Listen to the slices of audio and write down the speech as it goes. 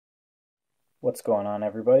What's going on,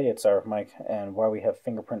 everybody? It's our Mike, and while we have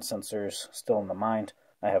fingerprint sensors still in the mind,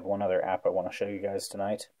 I have one other app I want to show you guys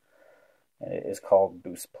tonight, and it is called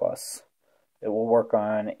Boost Plus. It will work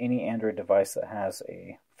on any Android device that has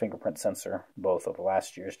a fingerprint sensor, both of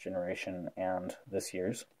last year's generation and this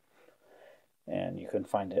year's, and you can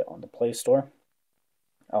find it on the Play Store.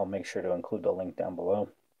 I'll make sure to include the link down below.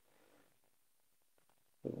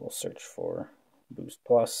 We will search for Boost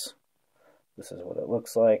Plus. This is what it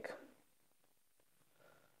looks like.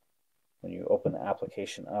 When you open the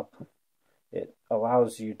application up, it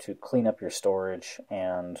allows you to clean up your storage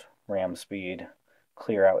and RAM speed,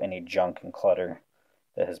 clear out any junk and clutter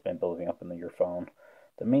that has been building up in your phone.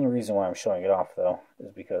 The main reason why I'm showing it off, though,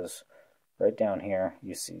 is because right down here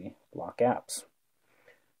you see lock apps.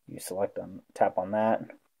 You tap on that.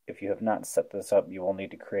 If you have not set this up, you will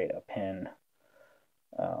need to create a PIN,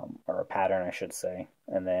 or a pattern, I should say,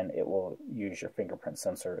 and then it will use your fingerprint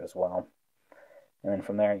sensor as well. And then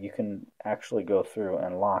from there, you can actually go through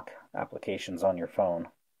and lock applications on your phone.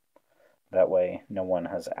 That way, no one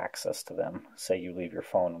has access to them. Say you leave your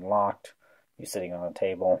phone unlocked, you're sitting on a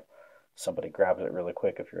table, somebody grabs it really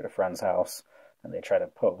quick if you're at a friend's house, and they try to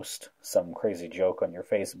post some crazy joke on your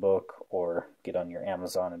Facebook or get on your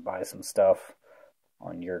Amazon and buy some stuff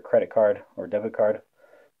on your credit card or debit card.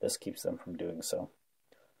 This keeps them from doing so.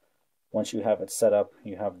 Once you have it set up,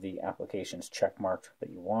 you have the applications checkmarked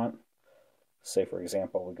that you want. Say, for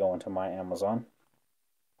example, we go into my Amazon.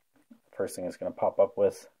 First thing it's going to pop up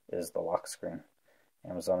with is the lock screen.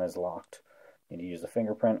 Amazon is locked. You need to use the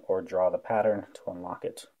fingerprint or draw the pattern to unlock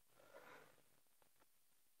it.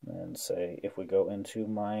 And say, if we go into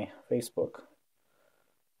my Facebook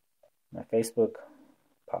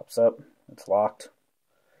pops up, it's locked.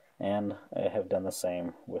 And I have done the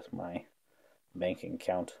same with my banking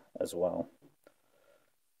account as well.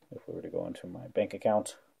 If we were to go into my bank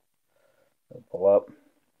account, it'll pull up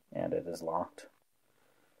and it is locked.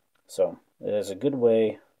 So it is a good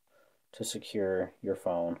way to secure your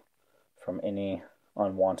phone from any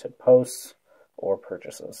unwanted posts or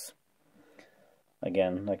purchases.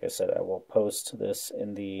 Again, like I said, I will post this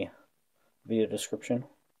in the video description,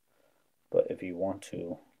 but if you want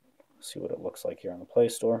to see what it looks like here on the Play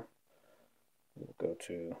Store, we'll go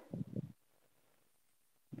to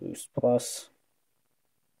Boost Plus.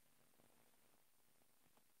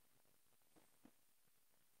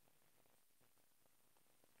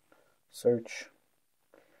 Search.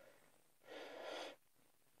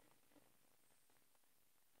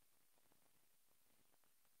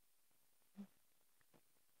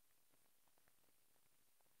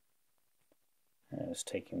 And it's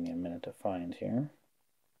taking me a minute to find here.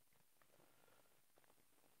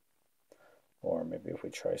 Or maybe if we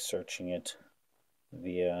try searching it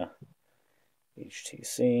via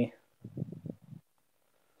HTC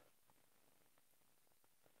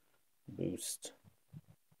Boost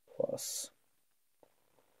Plus.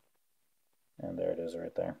 And there it is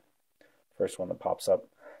right there. First one that pops up.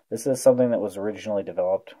 This is something that was originally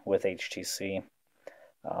developed with HTC.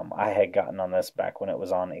 I had gotten on this back when it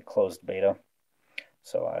was on a closed beta,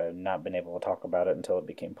 so I had not been able to talk about it until it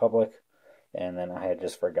became public, and then I had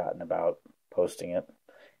just forgotten about posting it,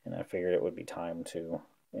 and I figured it would be time to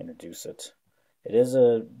introduce it. It is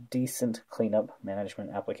a decent cleanup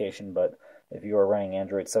management application, but if you are running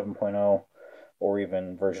Android 7.0 or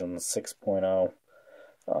even version 6.0,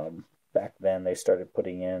 back then they started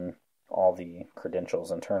putting in all the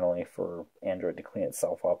credentials internally for Android to clean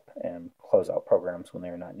itself up and close out programs when they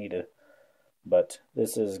are not needed. But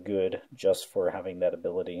this is good just for having that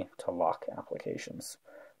ability to lock applications.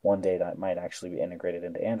 One day that might actually be integrated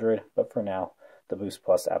into Android, but for now, the Boost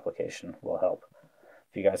Plus application will help.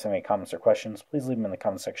 If you guys have any comments or questions, please leave them in the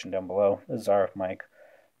comment section down below. This is RF Mike.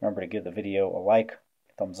 Remember to give the video a like,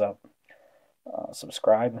 thumbs up,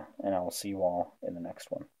 subscribe, and I will see you all in the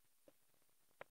next one.